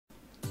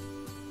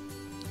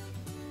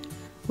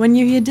When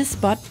you hear this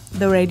spot,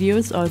 the radio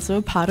is also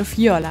a part of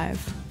your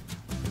life.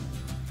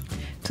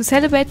 To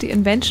celebrate the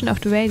invention of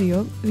the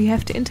radio, we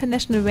have the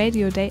International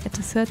Radio Day at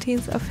the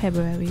 13th of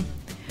February.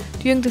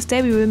 During this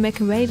day we will make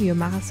a radio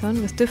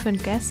marathon with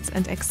different guests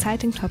and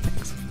exciting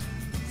topics.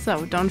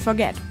 So don't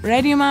forget,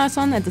 Radio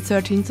Marathon at the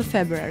 13th of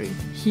February,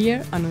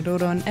 here on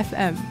Rodon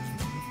FM.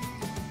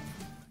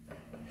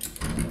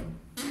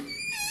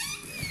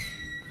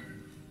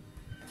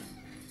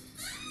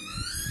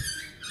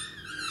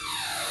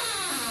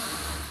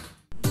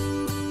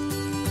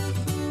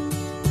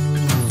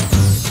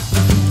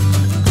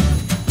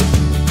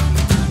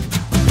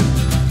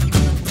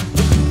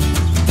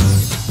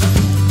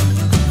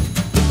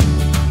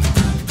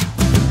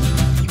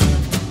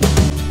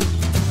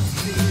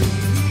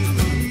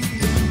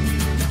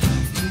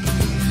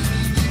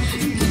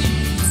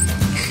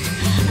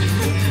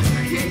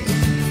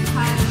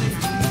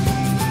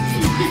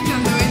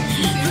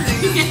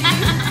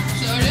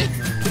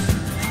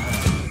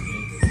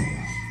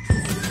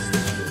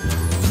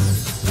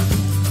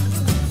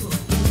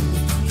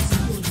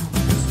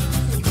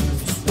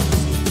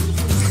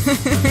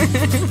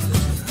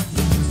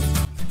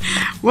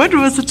 What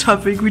was the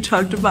topic we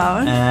talked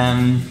about?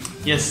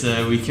 Yes,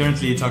 we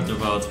currently talked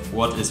about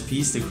what is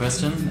peace, the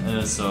question.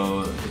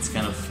 So it's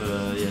kind of,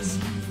 yes,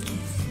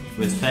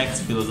 with facts,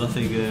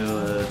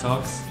 philosophical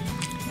talks.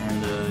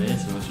 And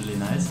yes, it was really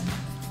nice.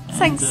 And,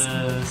 thanks.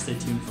 Stay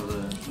tuned for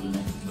the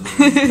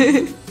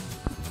next.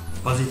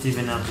 Positive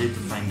energy to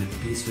find the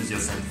peace with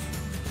yourself.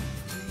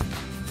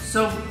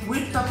 So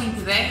we're talking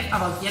today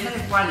about gender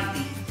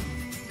equality.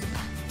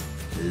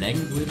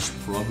 Language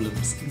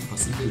problems and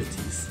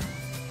possibilities.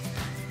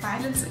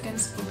 Violence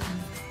against women.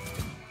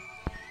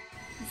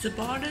 The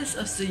borders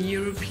of the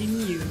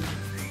European Union.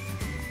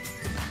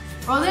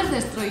 Other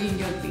destroying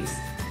your peace.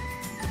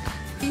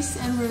 Peace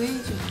and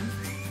religion.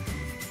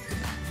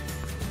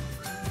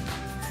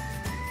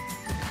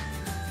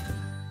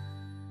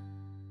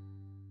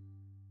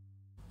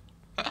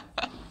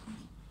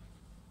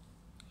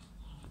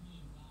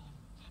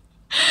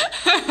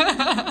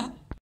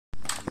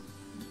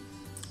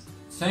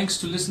 Thanks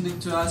to listening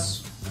to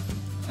us,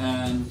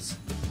 and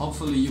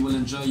hopefully you will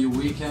enjoy your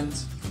weekend.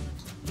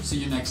 See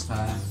you next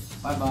time.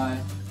 Bye bye.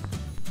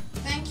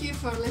 Thank you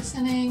for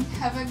listening.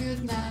 Have a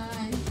good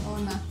night. Or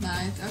not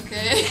night,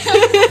 okay?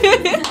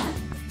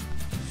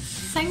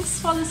 Thanks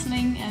for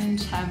listening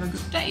and have a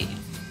good day.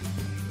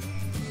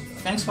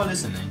 Thanks for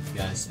listening,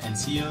 guys, and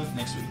see you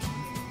next week.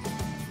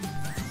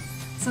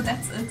 So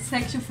that's it.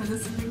 Thank you for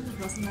listening. It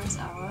was a nice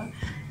hour.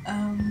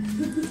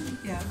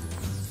 Yeah.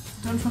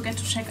 Don't forget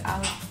to check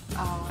out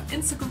our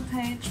Instagram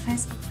page,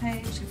 Facebook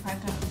page. You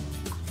find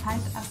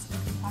us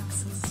at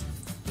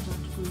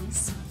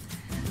praxis.greece.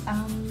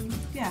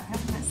 Yeah,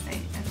 have a nice